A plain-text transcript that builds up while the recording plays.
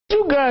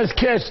You guys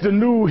catch the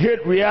new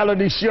hit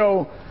reality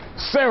show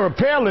Sarah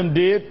Palin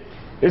did?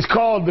 It's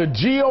called the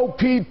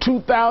GOP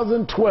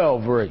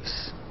 2012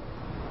 race.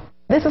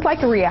 This is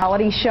like a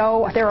reality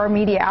show. There are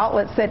media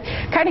outlets that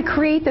kind of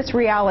create this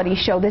reality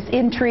show, this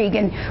intrigue,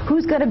 and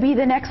who's going to be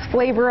the next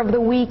flavor of the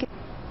week.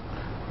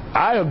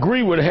 I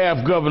agree with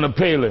half Governor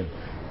Palin.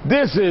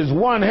 This is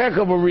one heck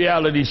of a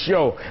reality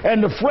show,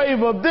 and the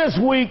flavor of this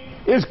week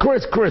is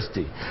Chris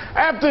Christie.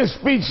 After his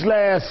speech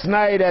last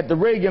night at the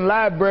Reagan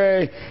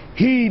Library,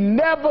 he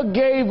never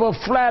gave a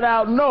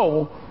flat-out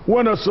no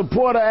when a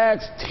supporter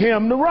asked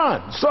him to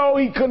run. So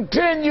he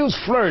continues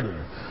flirting.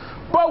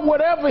 But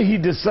whatever he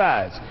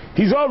decides,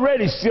 he's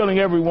already stealing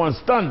everyone's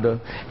thunder,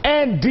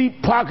 and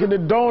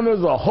deep-pocketed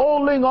donors are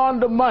holding on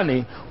to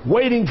money,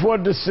 waiting for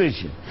a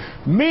decision.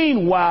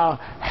 Meanwhile,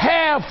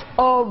 half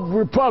of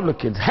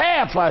Republicans,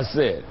 half I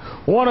said,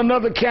 want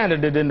another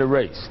candidate in the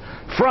race.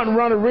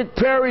 Front-runner Rick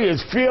Perry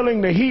is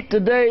feeling the heat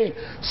today,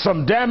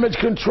 some damage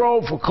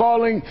control for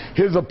calling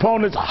his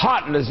opponents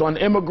heartless on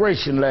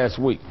immigration last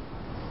week.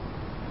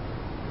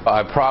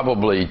 I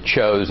probably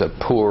chose a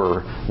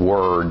poor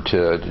word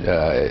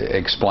to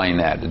explain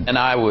that, and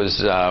I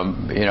was,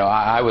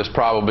 I was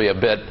probably a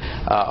bit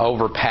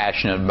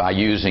overpassionate by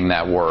using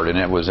that word, and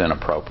it was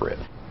inappropriate.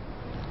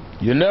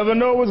 You never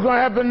know what's going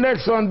to happen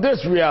next on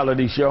this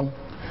reality show.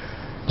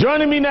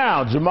 Joining me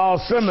now, Jamal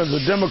Simmons,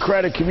 a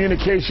Democratic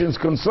communications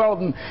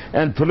consultant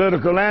and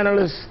political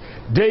analyst,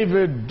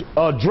 David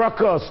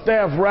Drucker, a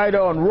staff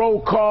writer on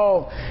Roll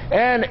Call,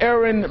 and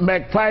Aaron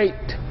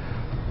McPite,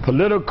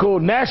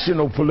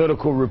 national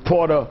political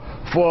reporter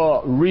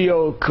for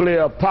Real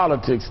Clear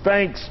Politics.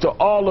 Thanks to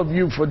all of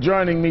you for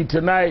joining me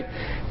tonight.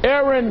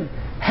 Aaron,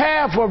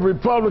 half of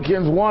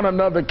Republicans want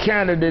another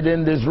candidate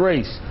in this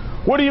race.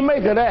 What do you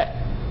make of that?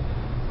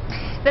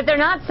 That they're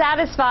not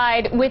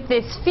satisfied with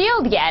this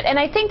field yet, and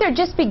I think they're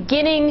just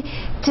beginning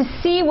to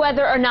see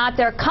whether or not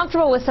they're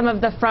comfortable with some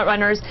of the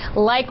frontrunners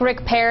like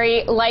Rick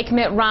Perry, like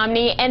Mitt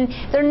Romney, and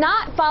they're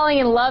not falling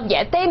in love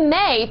yet. They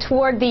may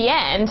toward the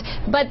end,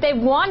 but they've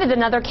wanted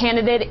another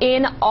candidate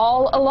in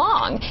all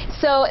along.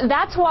 So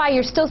that's why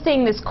you're still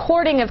seeing this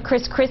courting of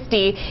Chris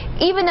Christie,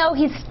 even though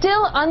he's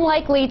still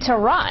unlikely to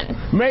run.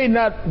 May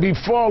not be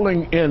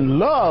falling in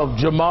love,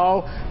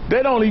 Jamal.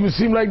 They don't even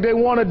seem like they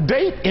want to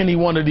date any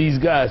one of these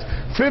guys.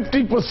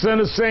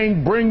 50% are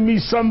saying, bring me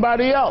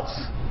somebody else.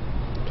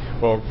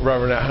 Well,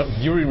 Reverend,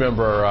 you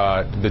remember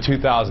the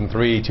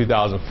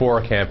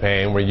 2003-2004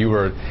 campaign where you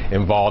were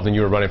involved and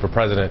you were running for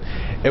president.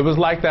 It was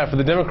like that for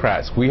the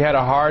Democrats. We had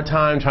a hard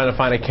time trying to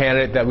find a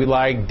candidate that we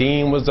liked.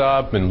 Dean was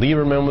up and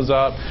Lieberman was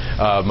up.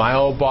 My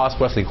old boss,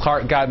 Wesley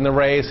Clark, got in the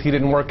race. He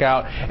didn't work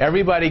out.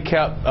 Everybody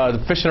kept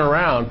fishing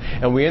around,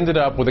 and we ended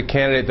up with a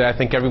candidate that I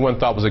think everyone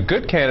thought was a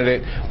good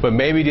candidate, but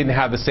maybe didn't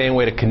have the same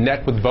way to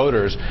connect with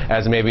voters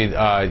as maybe,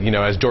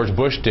 as George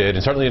Bush did,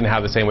 and certainly didn't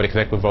have the same way to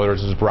connect with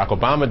voters as Barack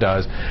Obama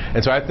does.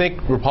 And so I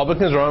think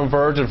Republicans are on the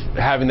verge of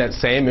having that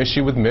same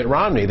issue with Mitt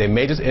Romney. They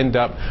may just end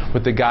up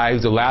with the guy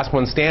who's the last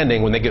one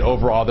standing when they get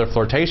over all their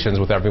flirtations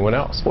with everyone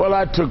else. Well,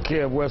 I took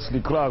care of Wesley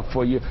Clark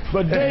for you.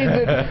 But,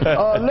 David,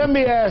 let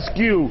me ask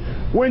you,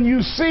 when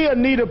you see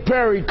Anita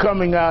Perry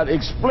coming out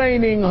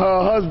explaining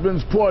her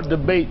husband's poor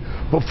debate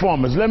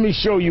performance, let me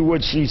show you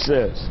what she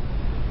says.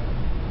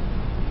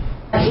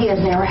 He has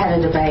never had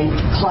a debate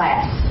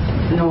class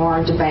nor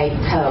a debate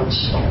coach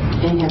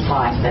in his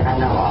life that I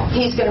know of.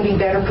 He's going to be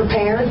better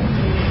prepared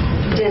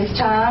this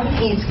time.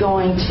 He's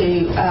going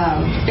to,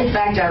 in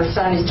fact, our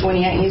son is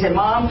 28, and he said,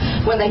 Mom,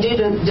 when they do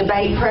the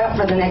debate prep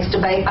for the next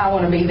debate, I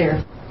want to be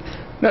there.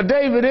 Now,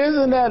 David,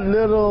 isn't that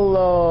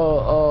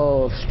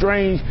little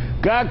strange?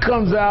 Guy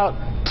comes out,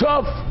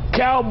 tough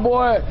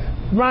cowboy,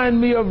 remind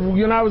me of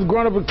when I was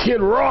growing up a kid,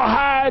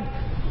 rawhide.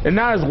 And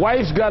now his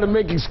wife's got to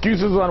make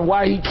excuses on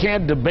why he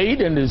can't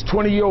debate, and his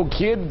 20-year-old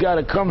kid got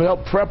to come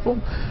help prep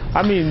him.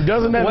 I mean,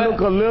 doesn't that look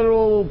a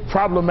little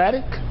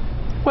problematic?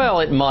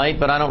 Well, it might,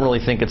 but I don't really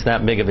think it's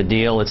that big of a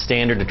deal. It's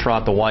standard to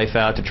trot the wife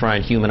out to try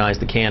and humanize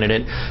the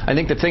candidate. I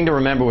think the thing to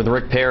remember with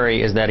Rick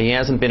Perry is that he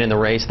hasn't been in the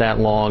race that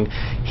long.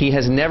 He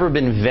has never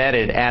been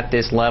vetted at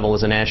this level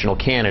as a national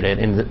candidate,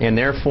 and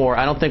therefore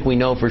I don't think we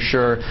know for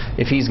sure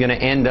if he's going to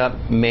end up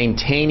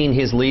maintaining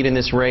his lead in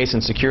this race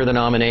and secure the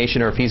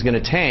nomination, or if he's going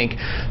to tank,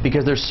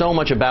 because there's so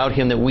much about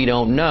him that we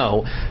don't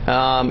know.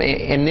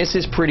 And this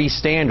is pretty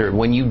standard.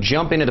 When you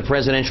jump into the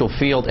presidential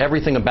field,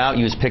 everything about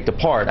you is picked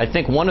apart. I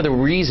think one of the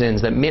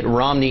reasons that Mitt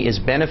Romney is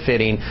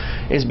benefiting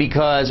is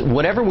because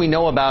whatever we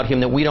know about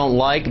him that we don't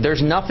like,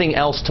 there's nothing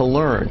else to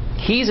learn.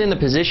 He's in the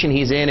position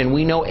he's in, and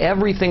we know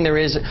everything there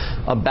is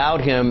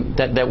about him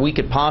that we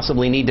could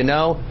possibly need to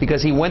know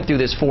because he went through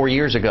this 4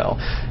 years ago.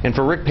 And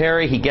for Rick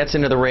Perry, he gets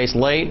into the race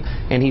late,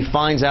 and he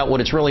finds out what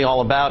it's really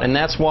all about, and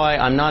that's why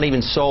I'm not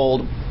even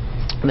sold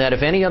that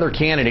if any other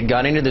candidate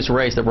got into this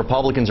race that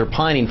Republicans are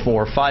pining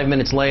for, 5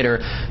 minutes later,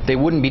 they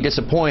wouldn't be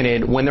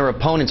disappointed when their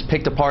opponents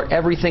picked apart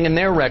everything in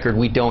their record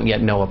we don't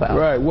yet know about.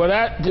 Right. Well,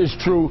 that is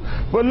true.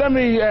 But let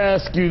me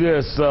ask you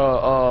this.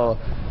 Well,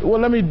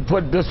 let me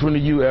put this one to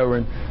you,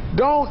 Aaron.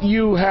 Don't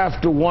you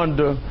have to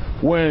wonder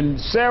when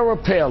Sarah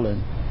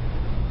Palin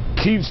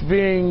keeps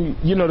being,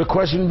 the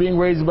question being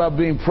raised about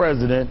being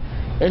president,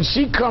 and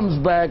she comes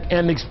back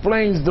and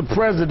explains the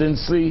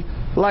presidency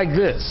like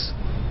this.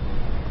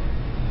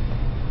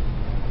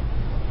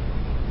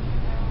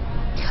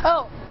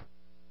 Oh.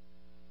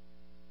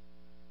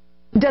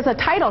 Does a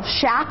title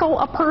shackle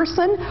a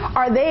person?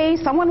 Are they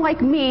someone like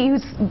me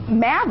who's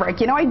maverick?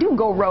 I do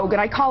go rogue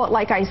and I call it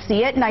like I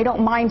see it and I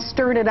don't mind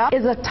stirring it up.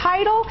 Is a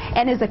title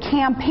and is a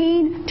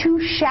campaign too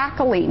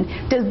shackling?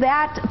 Does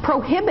that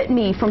prohibit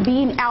me from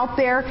being out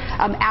there,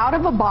 out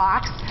of a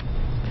box?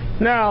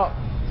 Now,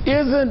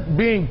 isn't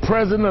being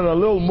president a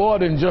little more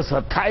than just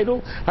a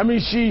title? I mean,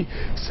 she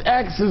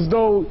acts as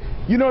though,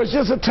 it's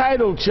just a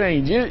title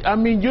change.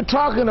 You're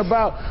talking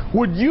about,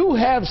 would you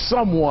have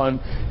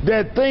someone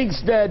that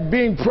thinks that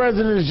being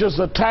president is just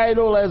a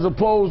title as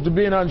opposed to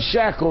being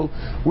unshackled?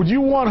 Would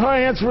you want her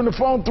answering the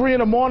phone 3 in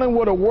the morning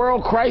with a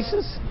world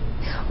crisis?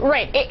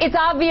 Right. It's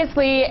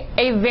obviously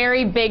a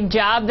very big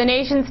job, the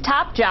nation's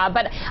top job,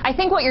 but I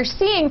think what you're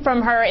seeing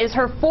from her is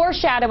her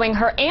foreshadowing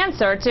her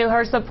answer to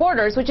her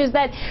supporters, which is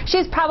that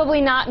she's probably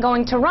not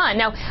going to run.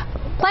 Now,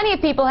 plenty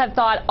of people have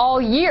thought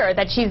all year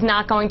that she's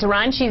not going to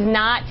run. She's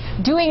not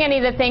doing any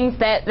of the things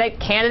that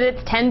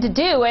candidates tend to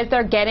do as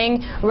they're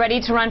getting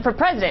ready to run for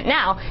president.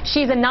 Now,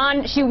 she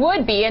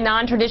would be a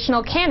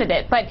non-traditional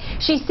candidate, but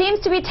she seems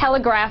to be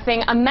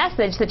telegraphing a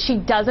message that she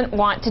doesn't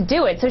want to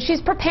do it. So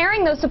she's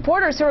preparing those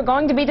supporters who are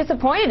going to be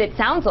disappointed, it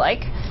sounds like.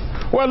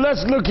 Well,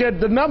 let's look at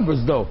the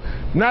numbers, though.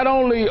 Not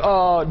only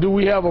do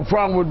we have a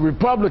problem with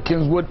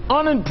Republicans, with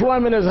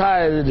unemployment as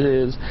high as it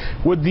is,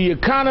 with the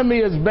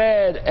economy as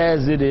bad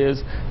as it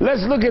is,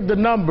 let's look at the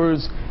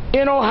numbers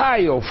in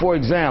Ohio, for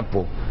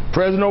example.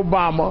 President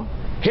Obama,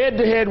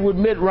 head-to-head with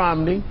Mitt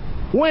Romney,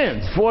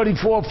 wins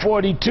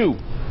 44-42.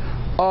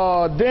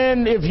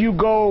 Then if you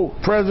go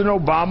President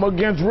Obama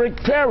against Rick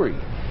Perry,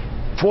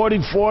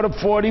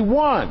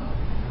 44-41.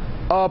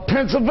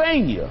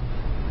 Pennsylvania,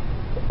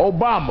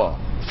 Obama,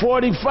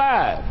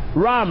 45,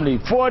 Romney,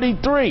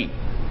 43.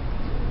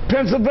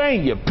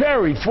 Pennsylvania,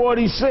 Perry,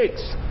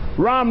 46,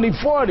 Romney,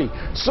 40.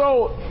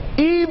 So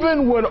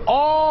even with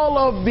all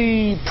of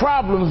the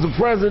problems the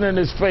president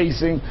is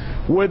facing,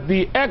 with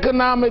the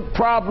economic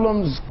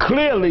problems,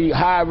 clearly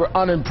high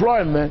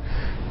unemployment,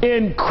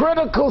 in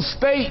critical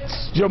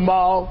states,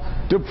 Jamal,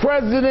 the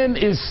president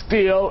is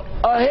still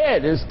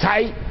ahead. It's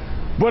tight,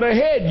 but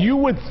ahead. You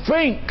would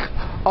think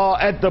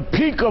at the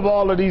peak of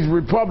all of these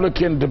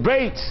Republican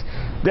debates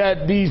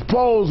that these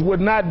polls would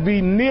not be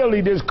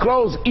nearly this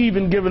close,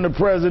 even giving the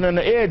president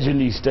the edge in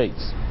these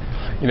states.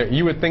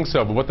 You would think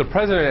so, but what the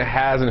president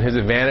has in his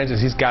advantage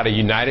is he's got a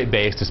united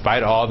base,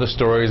 despite all the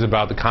stories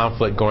about the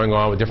conflict going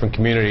on with different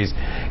communities.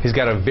 He's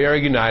got a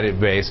very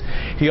united base.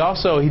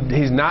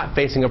 He's not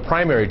facing a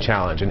primary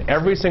challenge, and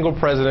every single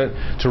president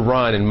to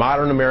run in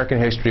modern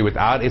American history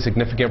without a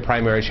significant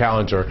primary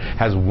challenger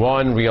has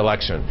won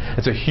re-election.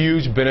 It's a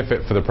huge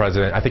benefit for the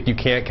president. I think you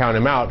can't count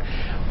him out.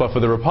 But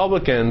for the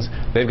Republicans,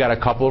 they've got a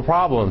couple of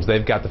problems.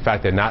 They've got the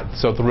fact they're not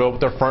so thrilled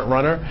with their front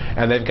runner,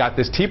 and they've got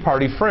this Tea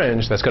Party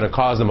fringe that's going to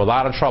cause them a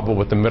lot of trouble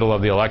with the middle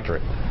of the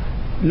electorate.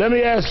 Let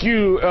me ask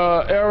you,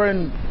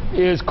 Aaron,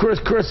 is Chris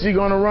Christie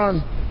going to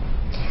run?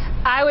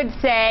 I would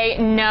say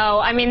no.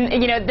 I mean,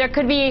 there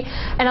could be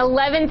an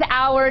 11th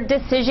hour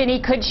decision.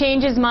 He could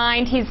change his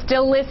mind. He's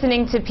still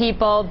listening to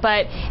people.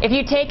 But if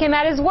you take him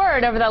at his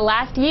word over the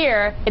last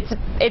year,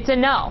 it's a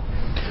no.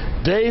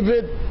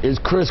 David, is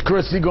Chris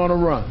Christie going to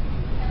run?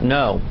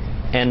 No,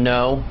 and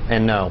no,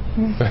 and no.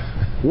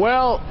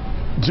 Well,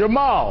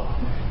 Jamal,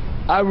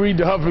 I read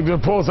the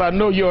Huffington Post. I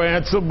know your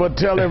answer, but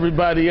tell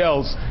everybody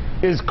else,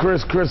 is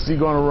Chris Christie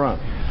going to run?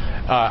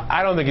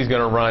 I don't think he's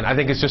going to run. I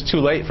think it's just too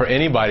late for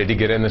anybody to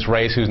get in this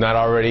race who's not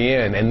already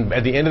in. And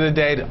at the end of the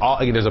day,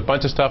 there's a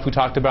bunch of stuff we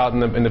talked about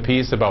in the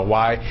piece about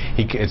why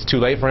it's too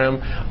late for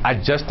him.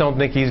 I just don't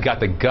think he's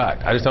got the gut.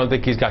 I just don't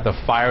think he's got the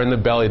fire in the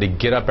belly to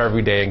get up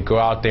every day and go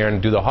out there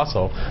and do the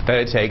hustle that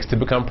it takes to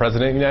become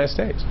president of the United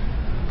States.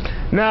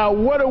 Now,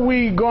 what are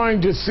we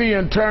going to see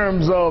in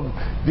terms of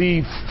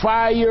the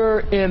fire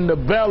in the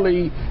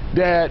belly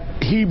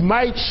that he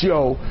might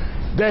show,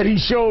 that he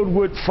showed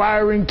with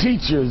firing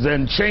teachers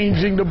and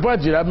changing the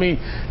budget? I mean,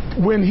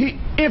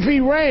 if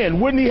he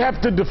ran, wouldn't he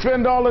have to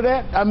defend all of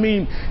that? I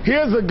mean,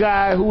 here's a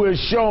guy who has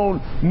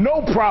shown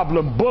no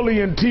problem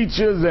bullying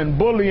teachers and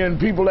bullying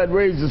people that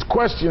raises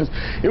questions.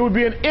 It would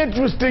be an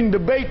interesting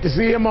debate to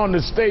see him on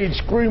the stage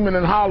screaming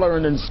and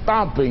hollering and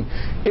stomping.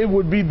 It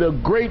would be the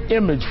great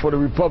image for the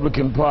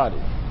Republican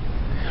Party.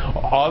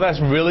 All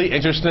that's really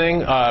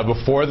interesting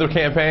before the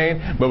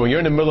campaign, but when you're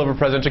in the middle of a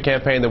presidential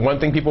campaign, the one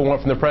thing people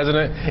want from the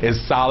president is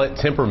solid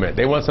temperament.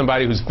 They want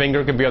somebody whose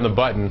finger can be on the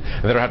button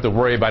and they don't have to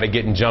worry about it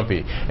getting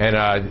jumpy.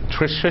 And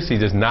Chris Christie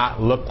does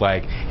not look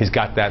like he's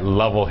got that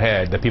level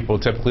head that people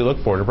typically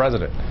look for in a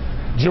president.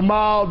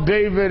 Jamal,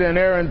 David, and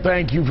Aaron,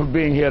 thank you for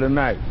being here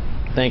tonight.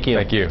 Thank you.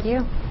 Thank you. Thank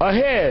you.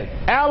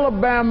 Ahead,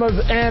 Alabama's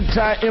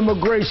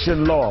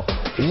anti-immigration law.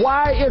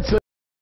 Why it's a